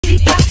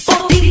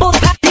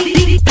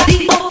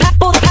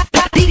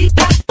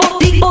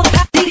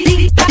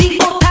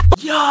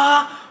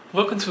Yeah,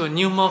 welcome to a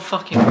new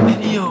motherfucking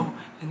video.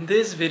 In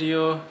this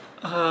video,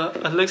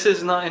 Alexa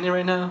is not in it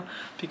right now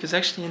because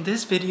actually in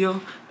this video,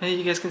 maybe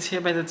you guys can see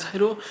it by the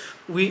title,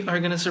 we are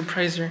gonna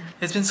surprise her.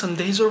 It's been some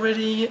days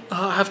already.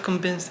 I've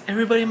convinced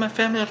everybody in my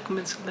family, I've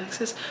convinced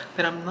Alexis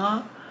that I'm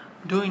not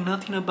doing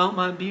nothing about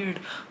my beard,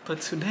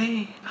 but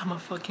today I'ma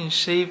fucking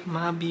shave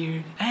my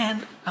beard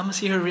and I'ma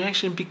see her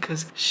reaction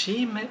because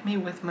she met me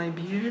with my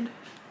beard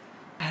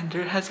and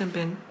there hasn't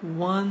been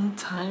one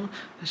time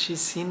that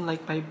she's seen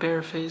like my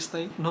bare face,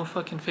 like no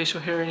fucking facial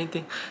hair or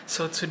anything.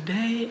 So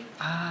today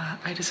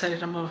I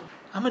decided I'm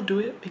gonna do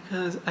it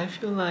because I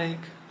feel like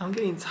I'm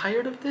getting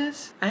tired of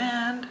this,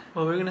 and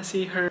well, we're gonna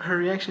see her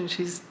reaction.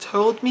 She's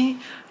told me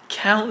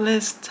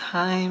countless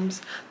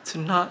times to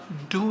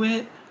not do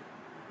it,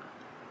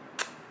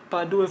 but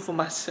I do it for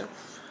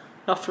myself,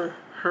 not for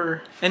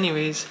her.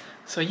 Anyways,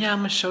 so yeah, I'm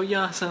gonna show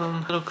y'all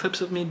some little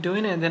clips of me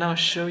doing it and then I'll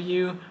show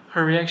you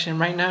her reaction.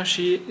 Right now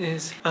she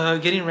is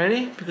getting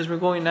ready because we're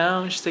going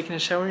now and she's taking a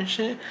shower and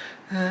shit,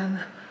 and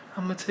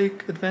I'm gonna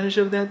take advantage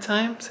of that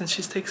time since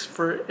she takes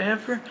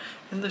forever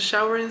in the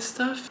shower and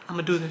stuff. I'm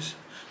gonna do this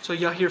so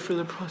y'all here for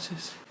the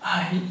process.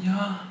 Alright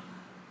y'all,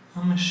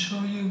 I'm gonna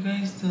show you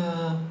guys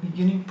the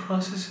beginning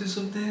processes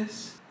of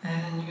this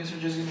and you guys are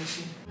just gonna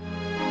see.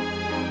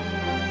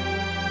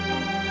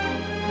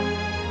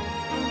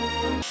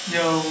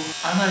 Yo,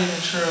 I'm not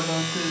even sure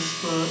about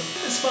this, but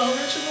it's my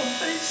original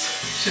face.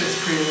 Shit's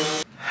pretty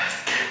though. Let's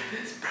get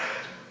this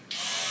bread.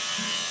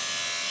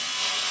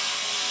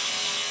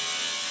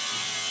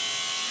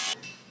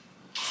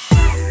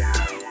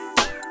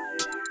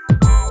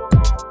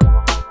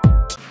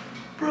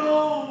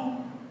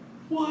 Bro,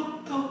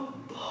 what the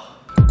fuck?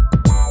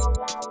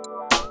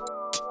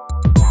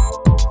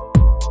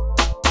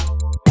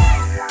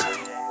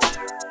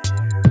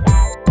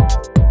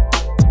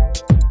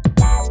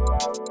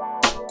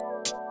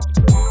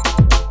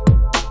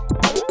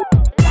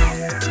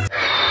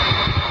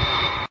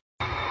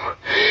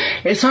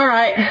 It's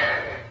alright. Yo.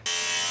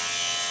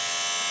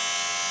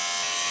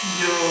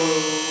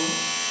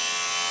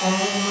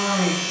 Oh my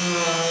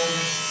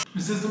god.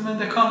 Is this the man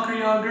that conquered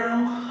y'all, girl?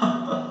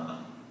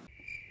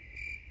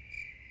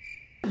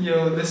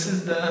 Yo, this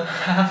is the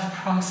half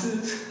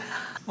process.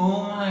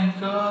 Oh my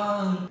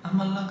god.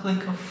 I'ma look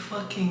like a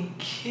fucking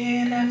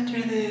kid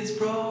after this,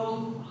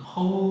 bro.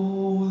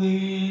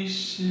 Holy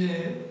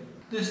shit.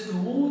 This the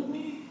old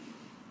me?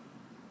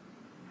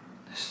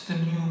 This the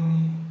new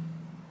me.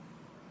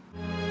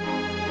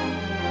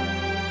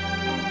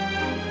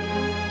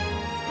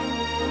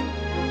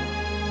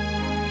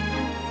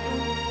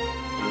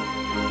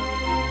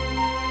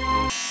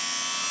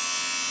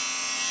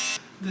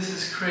 This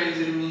is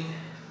crazy to me.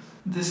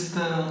 This is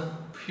the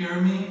pure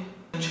me.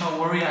 Don't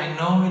y'all worry, I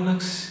know it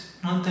looks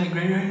not that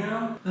great right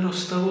now. Little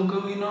stubble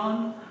going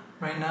on.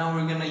 Right now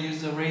we're gonna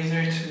use the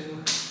razor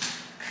to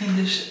clean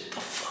this shit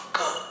the fuck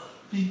up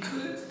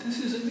because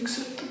this is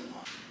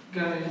unacceptable.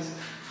 Guys,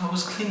 I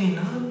was cleaning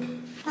up.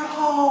 Bro,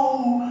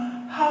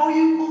 how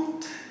you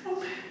gonna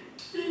tell me?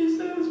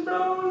 Jesus,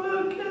 bro,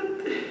 look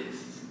at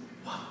this.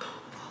 What the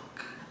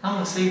fuck? I'm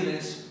gonna save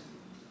this.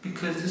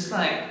 Because this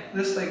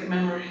like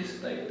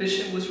memories, like this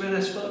shit was red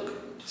as fuck.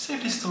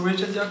 Save the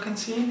storage as y'all can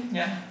see.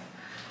 Yeah,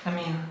 I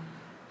mean,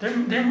 they're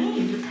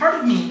me. They're part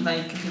of me.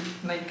 Like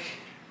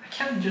I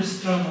can't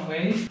just throw them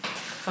away.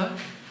 Fuck.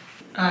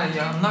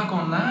 Yeah, I'm not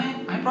gonna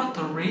lie. I brought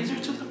the razor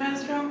to the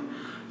bathroom,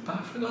 but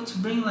I forgot to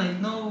bring like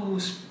no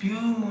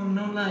spume or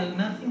no like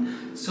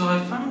nothing. So I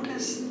found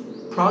this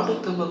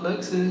product of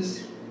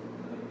Alexis,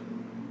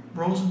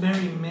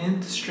 rosemary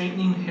mint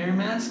straightening hair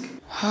mask.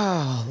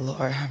 Oh,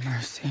 Lord have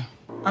mercy.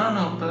 I don't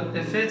know, but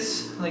if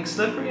it's like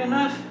slippery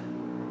enough,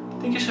 I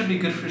think it should be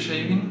good for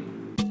shaving.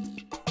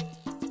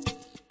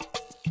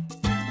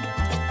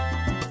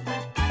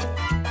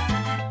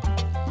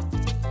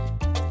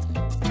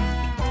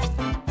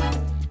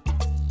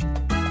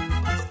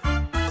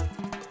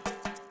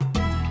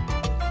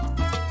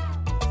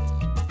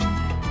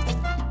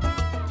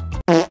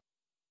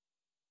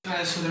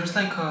 Guys, so there's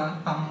like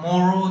a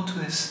moral to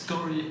this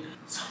story.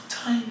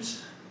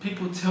 Sometimes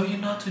people tell you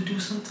not to do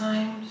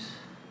sometimes,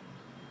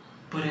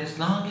 but as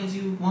long as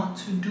you want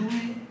to do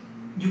it,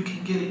 you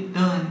can get it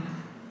done.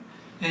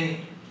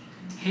 Hey,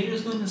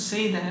 haters gonna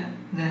say that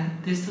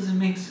this doesn't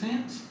make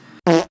sense,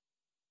 but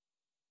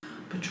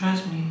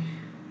trust me,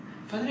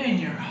 if it's in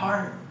your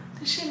heart,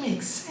 this shit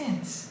makes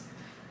sense.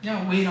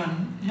 Y'all wait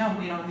on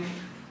me.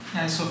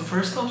 Yeah, so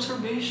first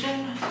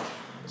observation,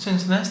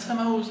 since last time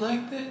I was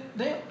like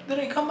that, did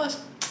I come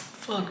as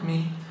fuck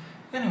me.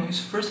 Anyways,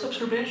 first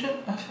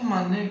observation, I feel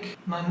my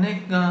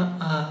neck got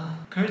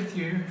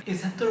girthier.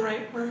 Is that the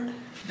right word?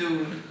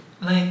 Dude,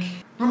 like,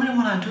 normally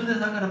when I do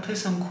this, I gotta play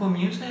some cool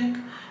music,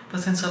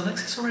 but since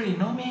Alexis already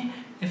know me,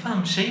 if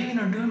I'm shaving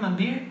or doing my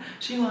beard,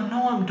 she gonna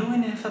know I'm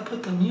doing it if I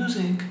put the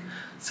music.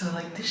 So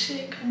like, this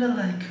shit kinda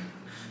like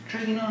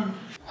dragging on.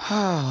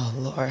 Oh,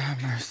 Lord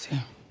have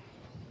mercy.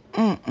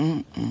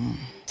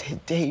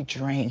 Today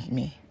drained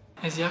me.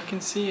 As y'all can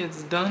see,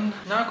 it's done.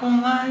 Not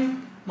gonna lie,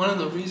 one of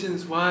the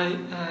reasons why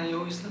I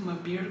always let my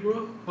beard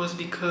grow was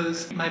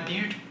because my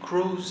beard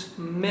grows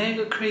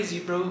mega crazy,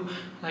 bro.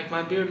 Like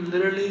my beard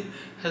literally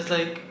has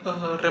like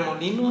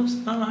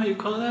remolinos, I don't know how you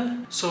call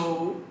that.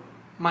 So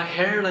my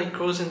hair like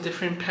grows in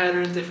different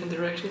patterns, different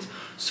directions.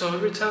 So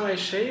every time I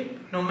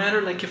shave, no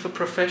matter like if a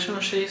professional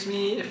shaves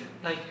me, if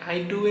like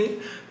I do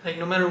it, like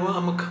no matter what,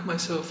 I'm gonna cut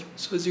myself.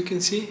 So as you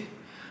can see,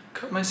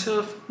 cut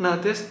myself. Now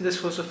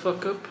this was a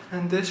fuck up,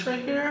 and this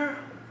right here,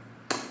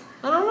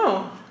 I don't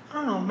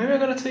know, maybe I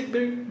gotta take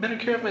better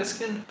care of my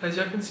skin. But as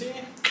y'all can see,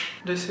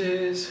 this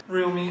is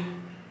real me,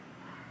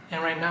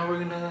 and right now we're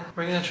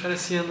gonna try to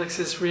see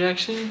Alexis'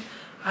 reaction.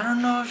 I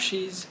don't know if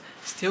she's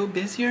still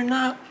busy or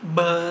not,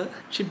 but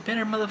she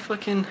better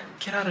motherfucking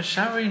get out of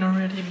showering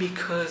already,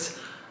 because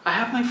I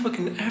have my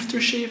fucking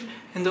aftershave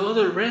in the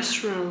other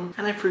restroom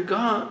and I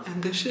forgot,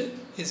 and this shit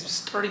is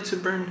starting to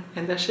burn,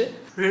 and that shit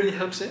really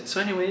helps it. So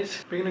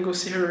anyways, we're gonna go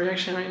see her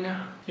reaction right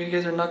now. You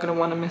guys are not gonna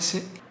want to miss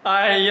it.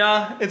 Alright,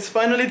 yeah, it's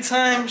finally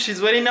time.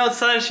 She's waiting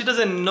outside. She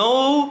doesn't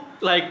know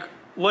like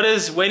what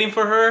is waiting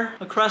for her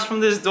across from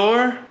this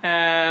door,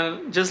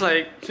 and just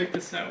like, check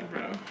this out,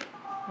 bro.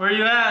 Where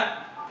you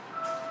at?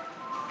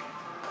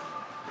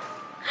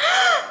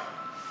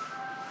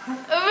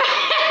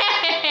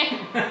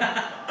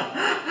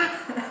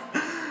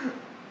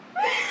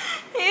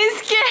 He's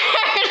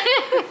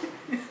scared.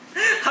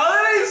 How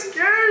did I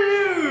scare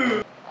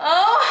you?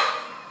 Oh,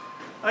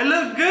 I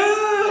look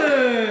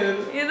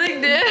good. you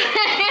look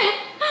different,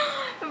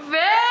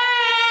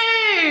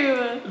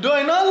 babe. Do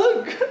I not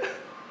look good?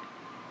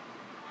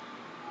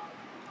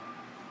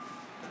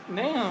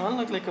 Damn, I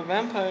look like a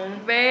vampire.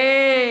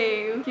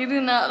 Babe, you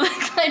do not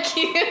look like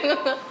you. You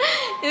look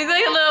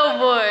like a little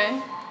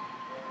boy.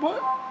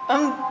 What?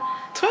 I'm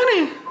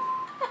 20.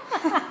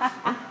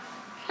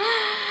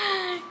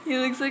 He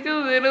looks like a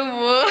little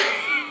boy.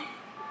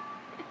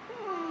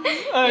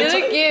 You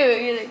look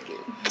cute. You look cute.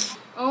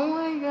 Oh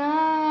my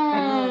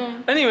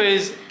god.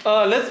 Anyways,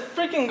 let's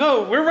freaking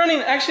go. We're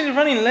actually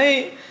running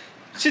late.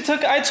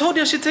 I told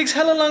you she takes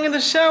hella long in the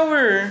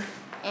shower.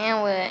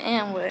 And what?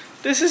 And what?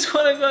 This is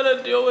what I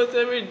gotta deal with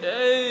every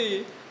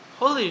day.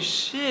 Holy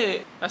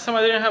shit. Last time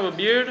I didn't have a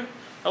beard,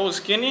 I was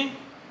skinny.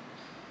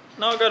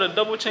 Now I got a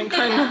double chin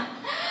kinda.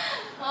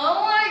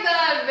 Oh my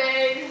god,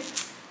 babe.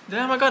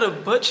 Damn, I got a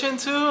butt chin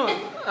too.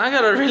 I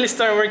gotta really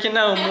start working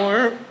out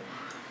more.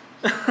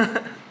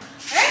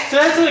 Say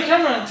hi to the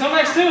camera. Tell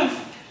Max too.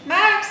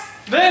 Max,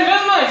 Ven,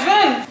 Max,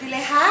 ven. dile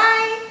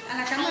hi a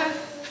la cámara.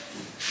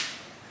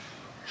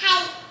 Hi.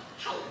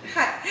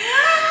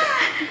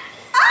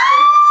 Hi.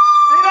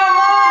 Mira,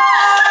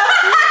 Max.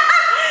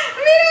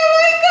 Mira,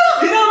 Michael.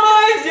 Mira,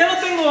 Max, ya no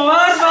tengo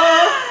barba.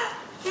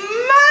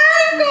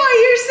 Michael,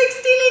 you're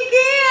 16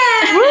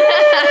 again.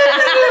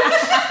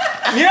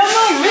 Mira,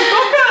 Max, ven,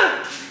 toca.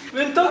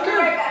 Ven, toca.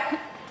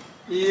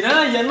 Mira,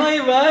 ya no hay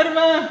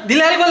barba.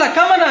 Dile algo a la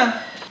cámara.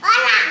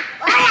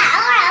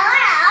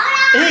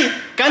 ¡Ey!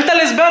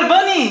 ¡Cántales Bad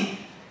Bunny!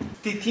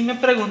 Titi me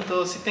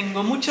preguntó si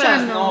tengo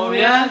muchas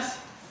novias.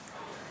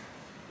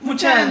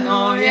 Muchas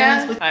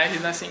novias. Alright,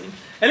 he's not singing.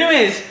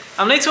 Anyways,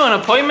 I'm late to an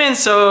appointment,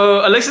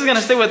 so Alexa's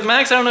gonna stay with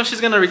Max. I don't know if she's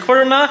gonna record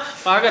or not,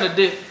 but I gotta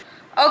dip.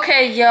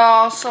 Okay,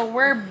 y'all, so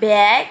we're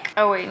back.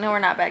 Oh wait, no, we're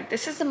not back.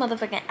 This is the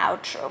motherfucking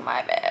outro,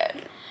 my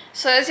bad.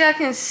 So as y'all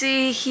can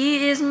see,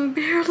 he is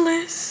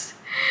beardless.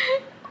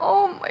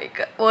 Oh my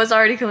god. Well, it's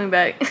already coming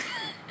back.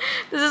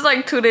 This is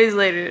like 2 days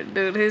later,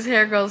 dude. His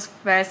hair grows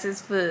fast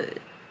as fuck.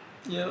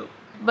 Yep.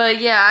 But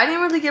yeah, I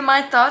didn't really get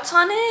my thoughts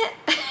on it.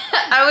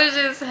 I was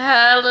just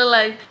hella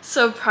like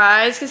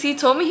surprised, because he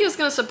told me he was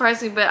gonna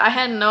surprise me, but I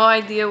had no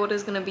idea what it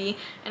was gonna be,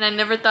 and I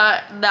never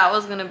thought that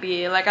was gonna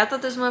be it. Like, I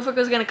thought this motherfucker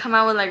was gonna come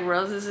out with like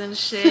roses and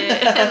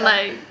shit. And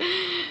like,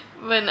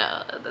 but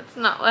no, that's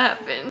not what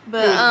happened.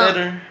 But It was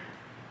better.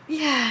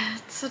 yeah,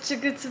 it's such a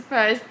good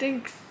surprise.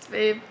 Thanks,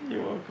 babe.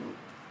 You're welcome.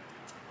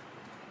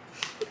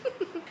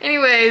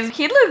 Anyways,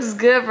 he looks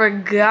good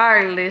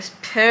regardless,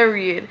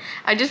 period.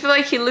 I just feel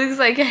like he looks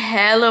like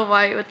hella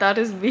white without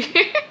his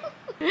beard.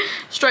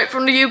 Straight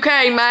from the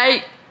UK,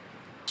 mate.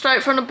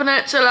 Straight from the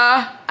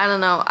peninsula. I don't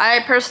know. I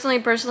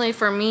personally,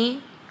 for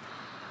me,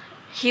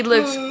 he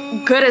looks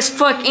good as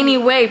fuck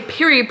anyway,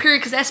 period,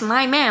 because that's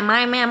my man,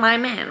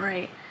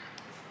 right?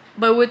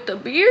 But with the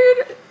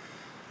beard,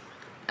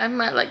 I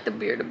might like the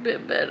beard a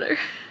bit better.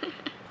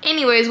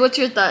 Anyways, what's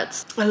your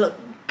thoughts? I look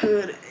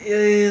good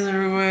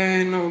either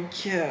way, no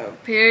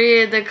cap.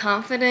 Period, the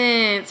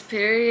confidence,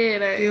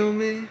 period. Feel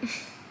me?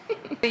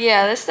 But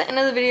yeah, that's the end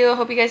of the video.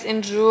 Hope you guys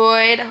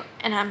enjoyed,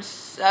 and I'm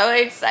so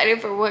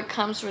excited for what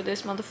comes for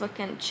this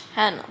motherfucking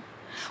channel.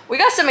 We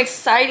got some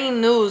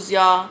exciting news,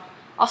 y'all.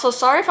 Also,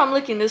 sorry if I'm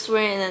looking this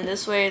way and then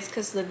this way. It's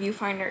because the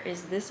viewfinder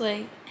is this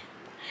way.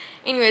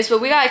 Anyways, but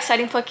we got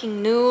exciting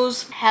fucking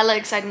news. Hella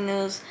exciting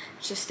news.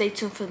 Just stay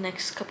tuned for the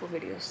next couple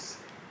videos.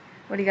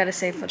 What do you gotta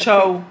say for the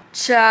Ciao.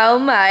 Ciao,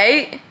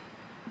 mate.